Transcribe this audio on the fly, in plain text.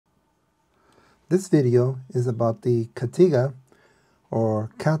This video is about the CATIGA or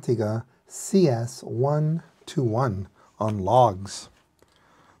CATIGA CS-121 on logs.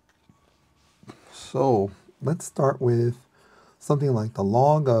 So let's start with something like the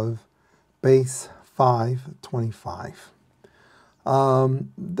log of base 525.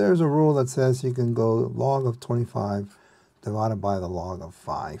 There's a rule that says you can go log of 25 divided by the log of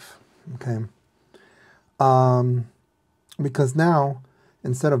 5. Okay. Because now,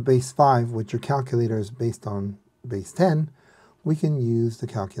 instead of base 5, which your calculator is based on base 10, we can use the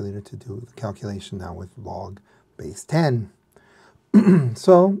calculator to do the calculation now with log base 10.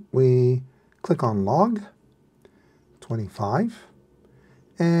 So we click on log 25,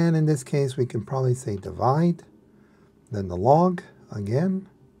 and in this case we can probably say divide, then the log again,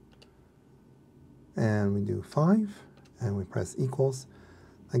 and we do 5, and we press equals.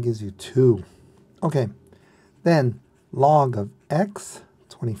 That gives you 2. Okay, then log of x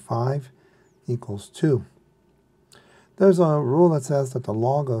 25 equals 2. There's a rule that says that the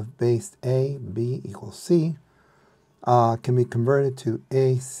log of base a, b equals c can be converted to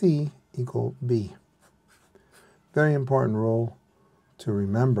ac equal b. Very important rule to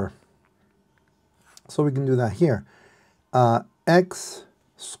remember. So we can do that here. X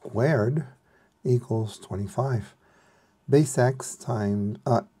squared equals 25. Base x to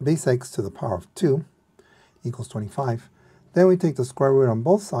the power of 2 equals 25. Then we take the square root on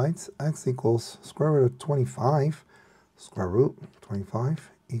both sides. X equals square root of 25. Square root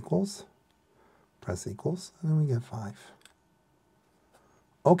 25 equals, press equals, and then we get 5.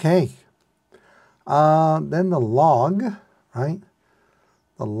 Okay. Then the log, right?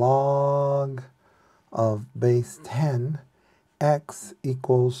 The log of base 10, x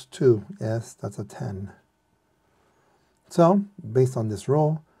equals 2. Yes, that's a 10. So, based on this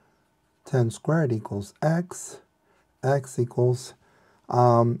rule, 10 squared equals x. X equals,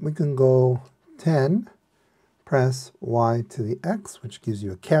 we can go 10, press y to the x, which gives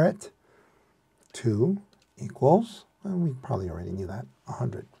you a caret. 2 equals, and we probably already knew that,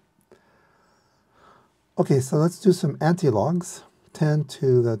 100. Okay, so let's do some antilogs. 10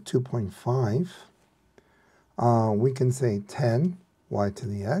 to the 2.5. We can say 10 y to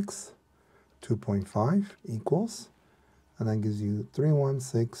the x, 2.5 equals, and that gives you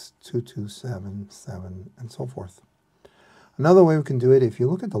 3162277, and so forth. Another way we can do it, if you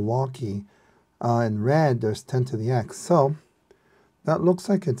look at the log key, in red there's 10 to the x. So that looks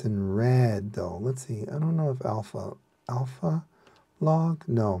like it's in red though. Let's see. I don't know if alpha log?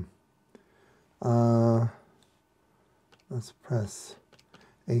 No. Let's press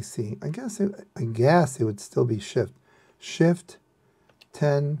AC. I guess it would still be shift. Shift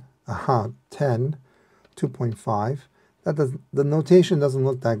 10, 10, 2.5. The notation doesn't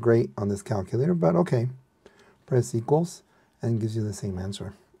look that great on this calculator, but okay. Press equals and gives you the same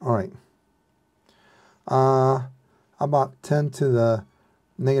answer. All right. How about 10 to the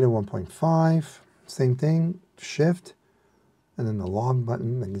negative 1.5? Same thing, shift, and then the log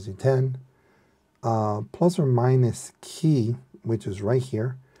button, that gives you 10. Plus or minus key, which is right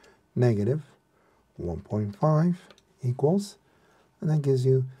here, negative 1.5 equals, and that gives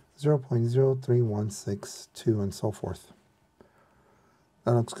you 0.03162, and so forth.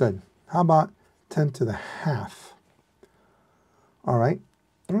 That looks good. How about 10 to the half? All right,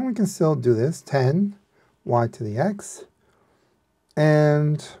 and we can still do this, 10 y to the x,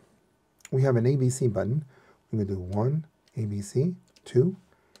 and we have an ABC button. We can do 1 ABC, 2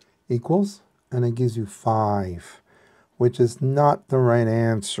 equals, and it gives you 5, which is not the right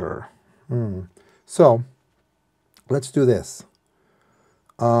answer. So let's do this.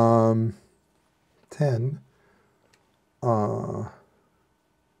 10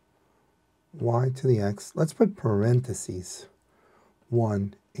 y to the x. Let's put parentheses.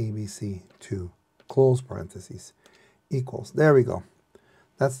 1 ABC 2 close parentheses equals. There we go.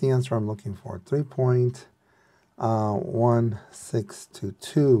 That's the answer I'm looking for.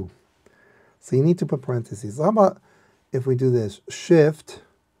 3.1622. So you need to put parentheses. How about if we do this? Shift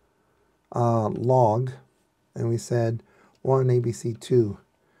log, and we said 1 ABC 2.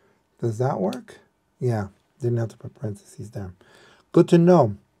 Does that work? Yeah, didn't have to put parentheses there. Good to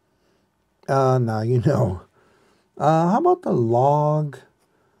know. Now you know. How about the log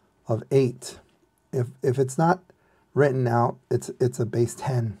of 8? If it's not written out, it's a base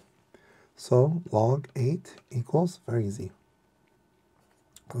 10. So log 8 equals, very easy,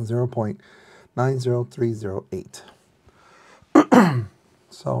 0.90308.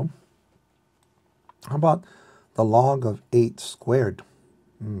 So how about the log of 8 squared?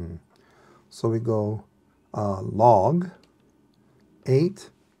 So we go log 8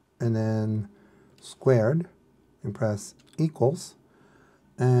 and then squared, and press equals,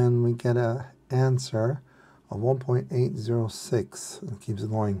 and we get a answer of 1.806. It keeps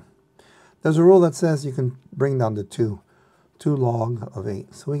going. There's a rule that says you can bring down to 2 log of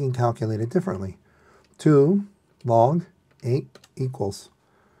 8. So we can calculate it differently. 2 log 8 equals,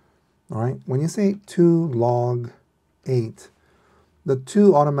 all right, when you say 2 log 8, the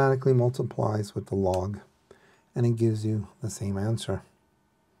 2 automatically multiplies with the log, and it gives you the same answer.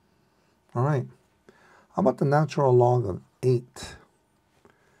 All right, how about the natural log of 8?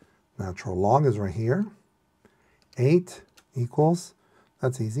 Natural log is right here. 8 equals,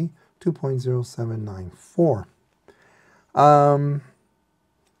 that's easy, 2.0794.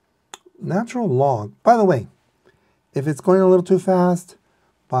 Natural log, by the way, if it's going a little too fast,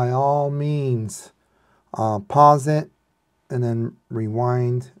 by all means, pause it and then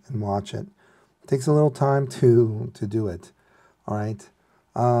rewind and watch it. It takes a little time to do it. All right.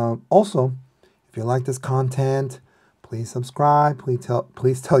 Also, if you like this content, please subscribe.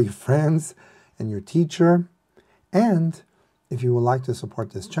 Please tell your friends and your teacher. And if you would like to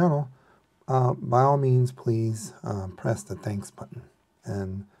support this channel, by all means, please press the thanks button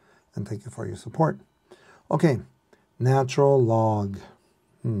and thank you for your support. Okay, natural log.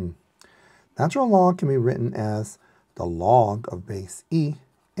 Natural log can be written as the log of base e,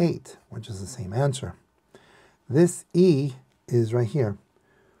 8, which is the same answer. This e is right here.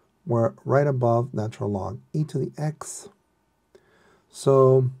 We're right above natural log, e to the x.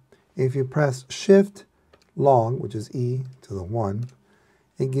 So if you press shift log, which is e to the 1,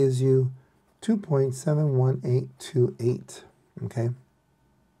 it gives you 2.71828, okay?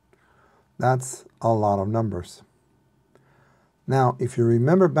 That's a lot of numbers. Now, if you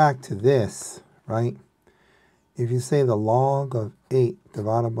remember back to this, right? If you say the log of 8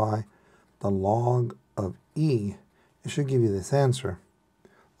 divided by the log of e, it should give you this answer.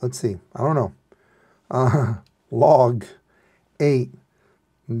 Let's see. I don't know. Log 8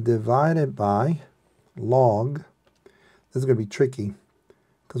 divided by log. This is going to be tricky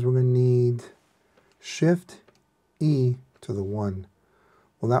because we're going to need shift e to the 1.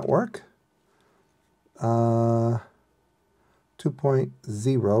 Will that work?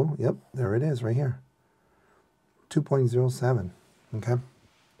 2.0. Yep, there it is right here. 2.07. Okay.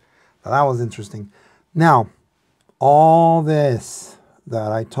 Now that was interesting. Now, all this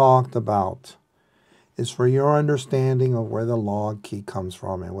that I talked about is for your understanding of where the log key comes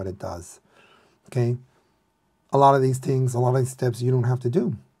from and what it does. Okay. A lot of these things, a lot of these steps you don't have to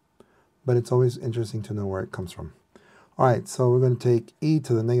do, but it's always interesting to know where it comes from. All right, so we're going to take e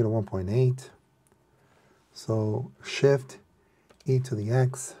to the negative 1.8. So shift e to the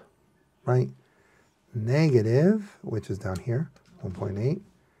x, right? Negative, which is down here, 1.8,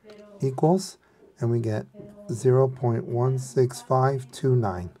 equals, and we get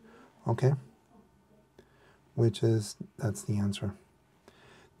 0.16529, okay? That's the answer.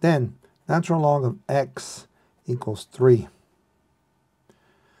 Then, natural log of x equals 3.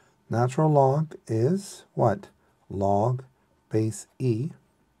 Natural log is what? Log base e,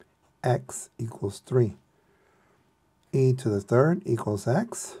 x equals 3. E to the third equals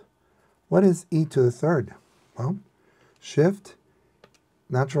x. What is e to the third? Well, shift,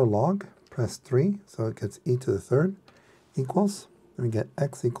 natural log, press 3, so it gets e to the third equals, and we get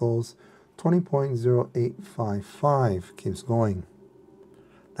x equals 20.0855. Keeps going.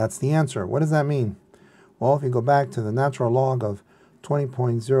 That's the answer. What does that mean? Well, if you go back to the natural log of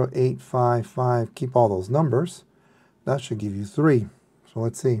 20.0855, keep all those numbers, that should give you 3. So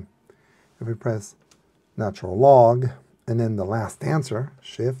let's see. If we press natural log, and then the last answer,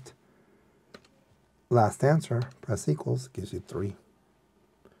 shift, last answer, press equals, gives you 3.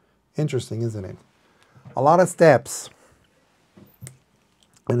 Interesting, isn't it? A lot of steps.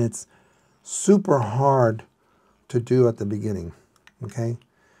 And it's super hard to do at the beginning, okay?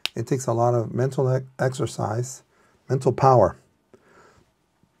 It takes a lot of mental exercise, mental power.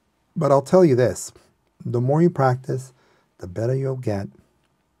 But I'll tell you this, the more you practice, the better you'll get,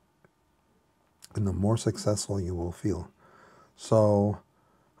 and the more successful you will feel. So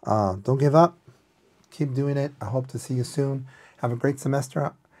don't give up. Keep doing it. I hope to see you soon. Have a great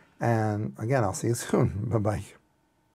semester. And again, I'll see you soon. Bye-bye.